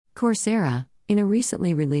Coursera, in a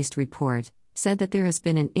recently released report, said that there has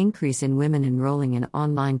been an increase in women enrolling in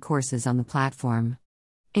online courses on the platform.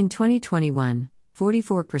 In 2021,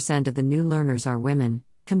 44% of the new learners are women,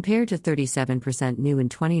 compared to 37% new in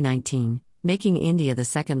 2019, making India the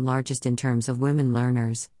second largest in terms of women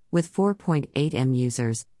learners, with 4.8 M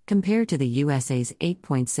users, compared to the USA's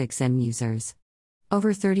 8.6 M users.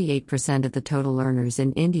 Over 38% of the total learners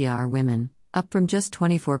in India are women, up from just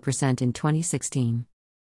 24% in 2016.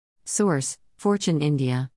 Source: Fortune India.